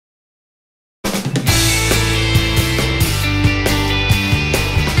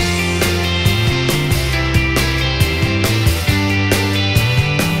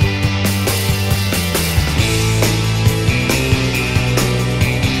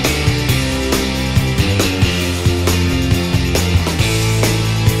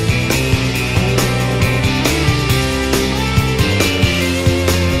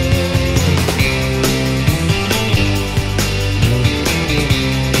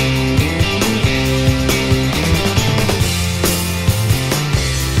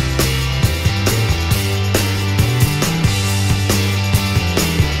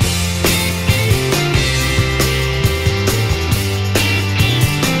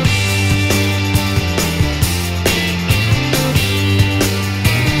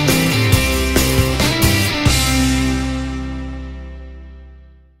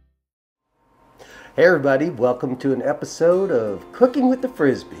Hey everybody, welcome to an episode of Cooking with the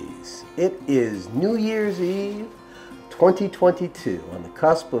Frisbees. It is New Year's Eve 2022, on the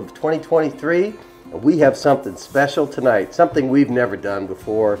cusp of 2023, and we have something special tonight, something we've never done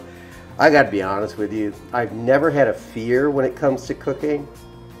before. I gotta be honest with you, I've never had a fear when it comes to cooking.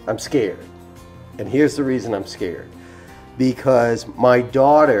 I'm scared, and here's the reason I'm scared. Because my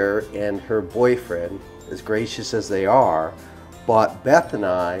daughter and her boyfriend, as gracious as they are, bought Beth and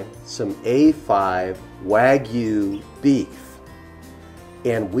I some A5 Wagyu beef,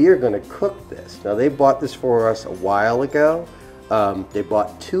 and we are going to cook this. Now, they bought this for us a while ago. They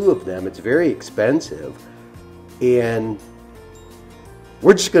bought 2 of them. It's very expensive, and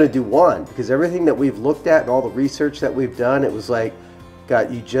we're just going to do one because everything that we've looked at and all the research that we've done, it was like,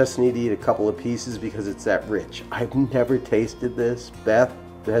 God, you just need to eat a couple of pieces because it's that rich. I've never tasted this. Beth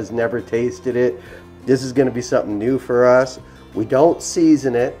has never tasted it. This is going to be something new for us. We don't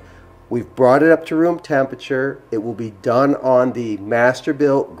season it. We've brought it up to room temperature. It will be done on the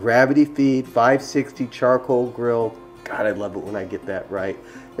Masterbuilt gravity feed 560 charcoal grill. God, I love it when I get that right.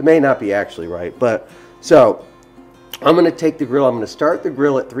 It may not be actually right, but so I'm going to take the grill. I'm going to start the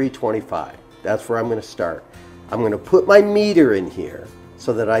grill at 325. That's where I'm going to start. I'm going to put my meter in here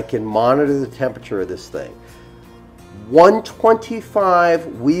so that I can monitor the temperature of this thing.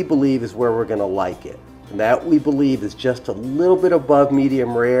 125 we believe is where we're going to like it. And that we believe is just a little bit above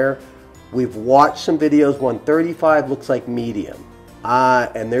medium rare. We've watched some videos, 135 looks like medium.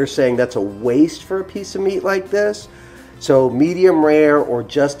 And they're saying that's a waste for a piece of meat like this. So medium rare or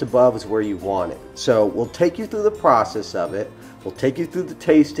just above is where you want it. So we'll take you through the process of it. We'll take you through the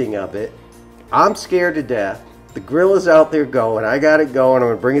tasting of it. I'm scared to death. The grill is out there going. I got it going. I'm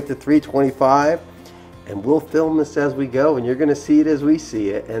going to bring it to 325. And we'll film this as we go, and you're going to see it as we see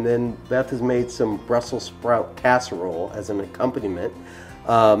it. And then Beth has made some Brussels sprout casserole as an accompaniment.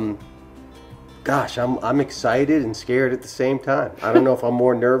 Gosh, I'm excited and scared at the same time. I don't know if I'm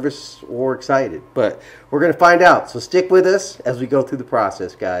more nervous or excited, but we're going to find out. So stick with us as we go through the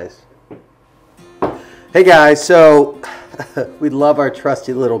process, guys. Hey guys, so we love our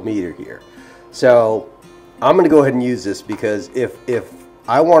trusty little meter here. So I'm going to go ahead and use this because if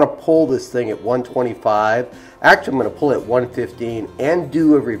I want to pull this thing at 125. Actually, I'm going to pull it at 115 and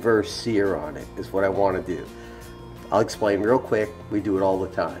do a reverse sear on it is what I want to do. I'll explain real quick. We do it all the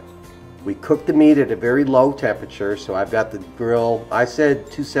time. We cook the meat at a very low temperature. So I've got the grill. I said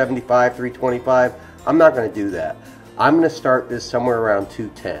 275, 325. I'm not going to do that. I'm going to start this somewhere around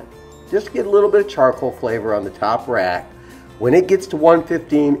 210. Just to get a little bit of charcoal flavor on the top rack. When it gets to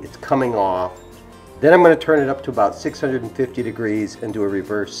 115, it's coming off. Then I'm going to turn it up to about 650 degrees and do a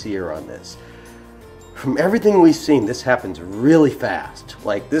reverse sear on this. From everything we've seen, this happens really fast.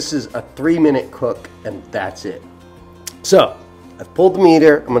 Like, this is a 3-minute cook and that's it. So, I've pulled the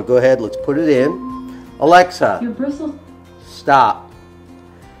meter. I'm going to go ahead. Let's put it in. Alexa, your bristle. Stop.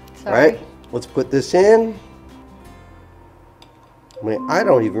 Sorry. Right? Let's put this in. I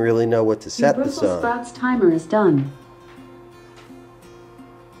don't even really know what to set this on. Your Brussels sprouts timer is done.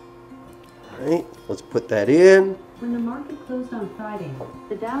 Right, let's put that in. When the market closed on Friday,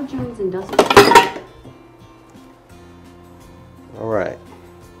 the Dow Jones Industrial. All right,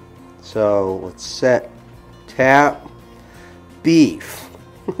 so let's set tap beef.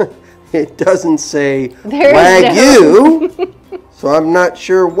 It doesn't say Wagyu, so I'm not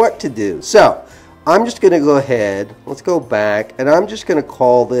sure what to do. So I'm just going to go ahead. Let's go back, and I'm just going to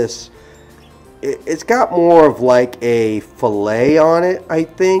call this. It's got more of like a fillet on it, I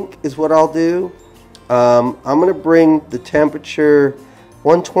think, is what I'll do. I'm going to bring the temperature,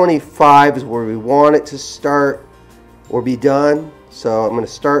 125 is where we want it to start or be done. So I'm going to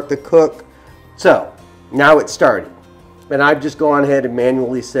start the cook. So now it's started. And I've just gone ahead and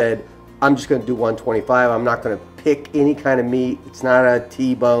manually said, I'm just going to do 125. I'm not going to pick any kind of meat. It's not a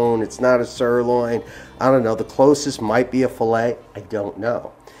T-bone. It's not a sirloin. I don't know. The closest might be a fillet. I don't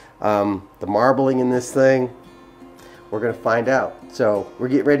know. The marbling in this thing, we're going to find out. So we're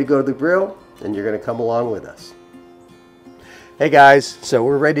getting ready to go to the grill, and you're going to come along with us. Hey guys, so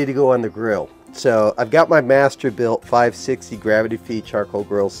we're ready to go on the grill. So I've got my Masterbuilt 560 gravity feed charcoal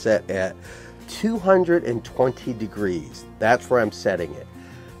grill set at 220 degrees. That's where I'm setting it.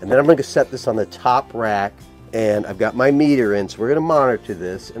 And then I'm going to set this on the top rack, and I've got my meter in, so we're going to monitor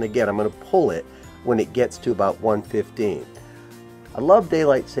this. And again, I'm going to pull it when it gets to about 115. I love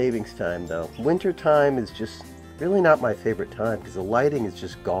daylight savings time though. Winter time is just really not my favorite time because the lighting is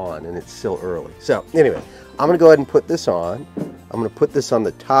just gone and it's still early. So anyway, I'm going to go ahead and put this on. I'm going to put this on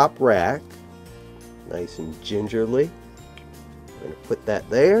the top rack, nice and gingerly. I'm going to put that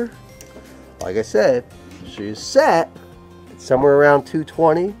there. Like I said, she's set. It's somewhere around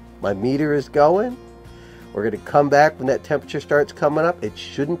 220. My meter is going. We're going to come back when that temperature starts coming up. It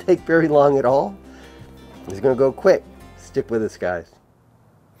shouldn't take very long at all. It's going to go quick. Stick with us, guys.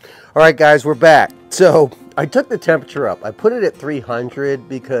 All right, guys, we're back. So I took the temperature up. I put it at 300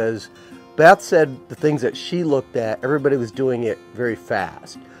 because Beth said the things that she looked at, everybody was doing it very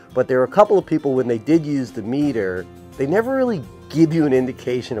fast. But there were a couple of people, when they did use the meter, they never really give you an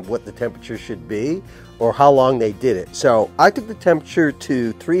indication of what the temperature should be or how long they did it. So I took the temperature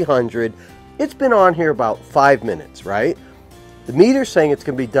to 300. It's been on here about 5 minutes, right? The meter's saying it's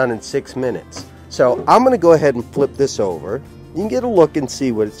going to be done in 6 minutes. So I'm going to go ahead and flip this over. You can get a look and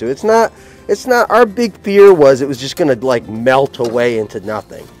see what it's doing. It's not, our big fear was it was just going to like melt away into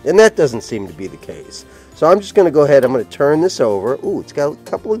nothing. And that doesn't seem to be the case. So I'm just going to go ahead, I'm going to turn this over. Ooh, it's got a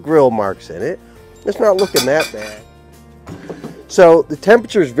couple of grill marks in it. It's not looking that bad. So the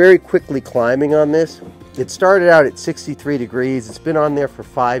temperature is very quickly climbing on this. It started out at 63 degrees. It's been on there for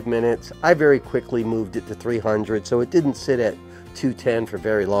 5 minutes. I very quickly moved it to 300, so it didn't sit at 210 for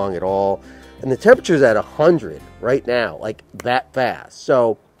very long at all. And the temperature is at 100 right now, like that fast.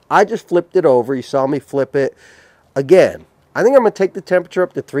 So I just flipped it over. You saw me flip it. Again, I think I'm going to take the temperature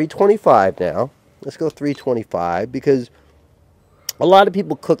up to 325 now. Let's go 325 because a lot of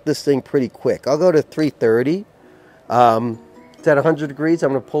people cook this thing pretty quick. I'll go to 330. It's at 100 degrees.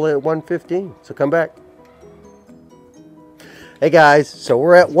 I'm going to pull it at 115. So come back. Hey guys, so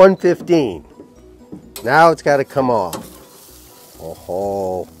we're at 115. Now it's got to come off.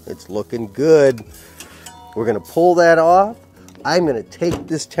 Oh, it's looking good. We're going to pull that off. I'm going to take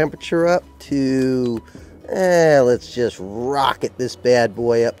this temperature up to, let's just rocket this bad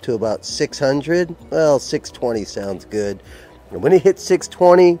boy up to about 600. Well, 620 sounds good. And when it hits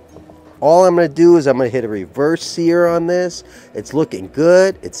 620, all I'm going to do is I'm going to hit a reverse sear on this. It's looking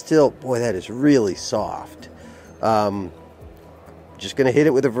good. It's still, boy, that is really soft. Just going to hit it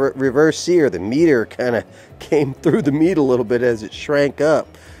with a reverse sear. The meter kind of came through the meat a little bit as it shrank up.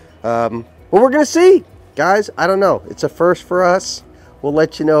 Well, we're going to see. Guys, I don't know. It's a first for us. We'll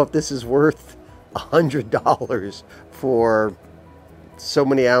let you know if this is worth $100 for so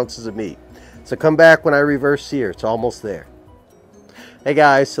many ounces of meat. So come back when I reverse sear. It's almost there. Hey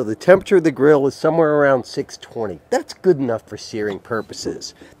guys, so the temperature of the grill is somewhere around 620. That's good enough for searing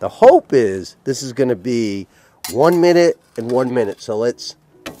purposes. The hope is this is going to be 1 minute and 1 minute. So there's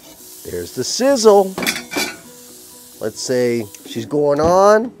the sizzle. Let's say she's going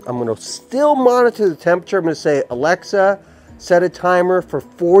on. I'm going to still monitor the temperature. I'm going to say, Alexa, set a timer for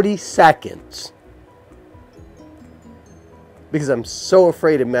 40 seconds. Because I'm so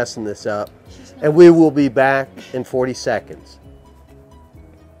afraid of messing this up. And we will be back in 40 seconds.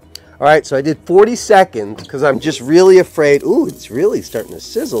 All right, so I did 40 seconds because I'm just really afraid. Ooh, it's really starting to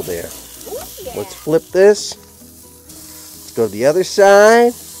sizzle there. Let's flip this. Let's go to the other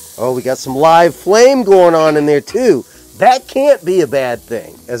side. Oh, we got some live flame going on in there too. That can't be a bad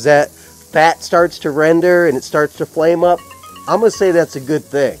thing. As that fat starts to render and it starts to flame up, I'm going to say that's a good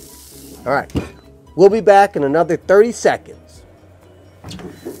thing. All right, we'll be back in another 30 seconds.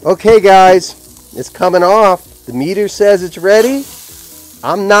 Okay, guys, it's coming off. The meter says it's ready.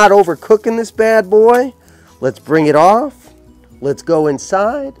 I'm not overcooking this bad boy. Let's bring it off. Let's go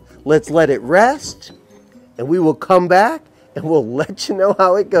inside. Let's let it rest. And we will come back and we'll let you know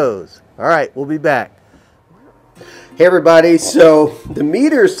how it goes. All right, we'll be back. Hey everybody, so the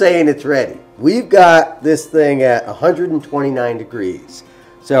meter is saying it's ready. We've got this thing at 129 degrees.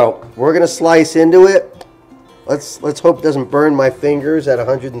 So we're gonna slice into it. Let's hope it doesn't burn my fingers at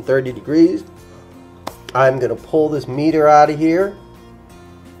 130 degrees. I'm gonna pull this meter out of here.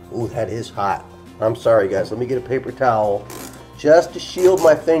 Ooh, that is hot. I'm sorry guys, let me get a paper towel just to shield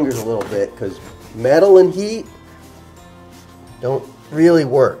my fingers a little bit because metal and heat don't really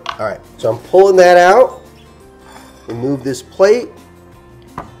work. All right, so I'm pulling that out. Remove this plate.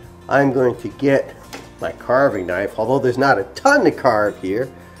 I'm going to get my carving knife, although there's not a ton to carve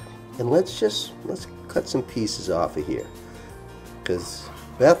here. And let's cut some pieces off of here. Because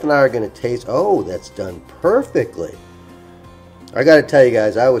Beth and I are going to taste, oh, that's done perfectly. I got to tell you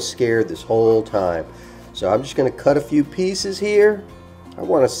guys, I was scared this whole time. So I'm just going to cut a few pieces here. I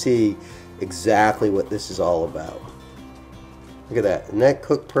want to see exactly what this is all about. Look at that. And that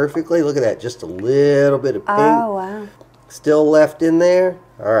cooked perfectly. Look at that. Just a little bit of pink. Oh, wow. Still left in there.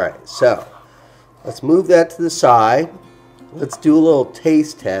 All right. So let's move that to the side. Let's do a little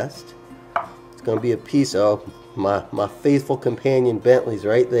taste test. It's going to be a piece of my faithful companion Bentley's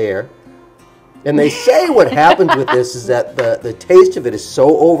right there. And they say what happens with this is that the taste of it is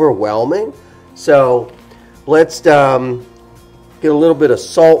so overwhelming. So let's get a little bit of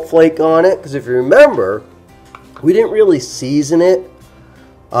salt flake on it. Because if you remember, we didn't really season it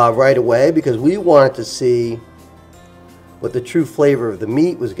right away because we wanted to see what the true flavor of the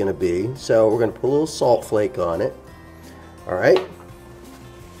meat was going to be. So we're going to put a little salt flake on it. All right.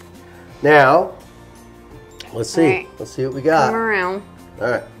 Now, let's see. Right. Let's see what we got. Come around. All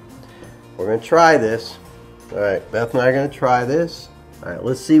right. We're going to try this. All right. Beth and I are going to try this. All right.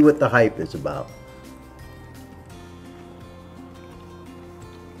 Let's see what the hype is about.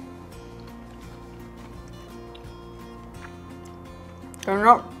 They're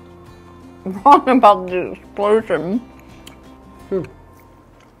not wrong about the explosion.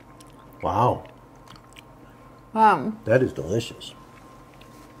 Wow. Wow. That is delicious.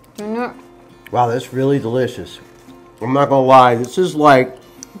 They're not, Wow, that's really delicious. I'm not going to lie. This is like,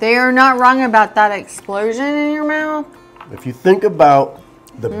 they are not wrong about that explosion in your mouth. if you think about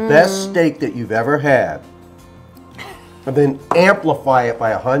the best steak that you've ever had, and then amplify it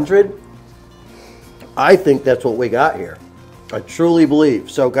by 100, I think that's what we got here. I truly believe.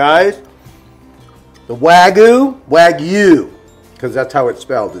 So guys, the Wagyu, because that's how it's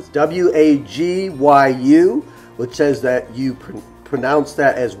spelled. It's W-A-G-Y-U, which says that you pronounce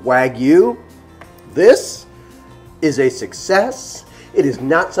that as Wagyu. This is a success. It is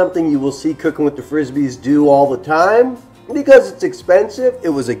not something you will see Cooking with the Frisbees do all the time because it's expensive. It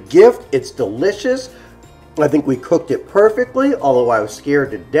was a gift. It's delicious. I think we cooked it perfectly, although I was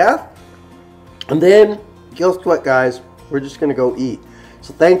scared to death. And then, guess what, guys? We're just going to go eat.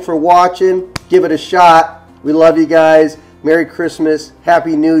 So thanks for watching. Give it a shot. We love you guys. Merry Christmas.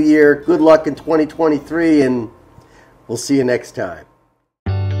 Happy New Year. Good luck in 2023, and we'll see you next time.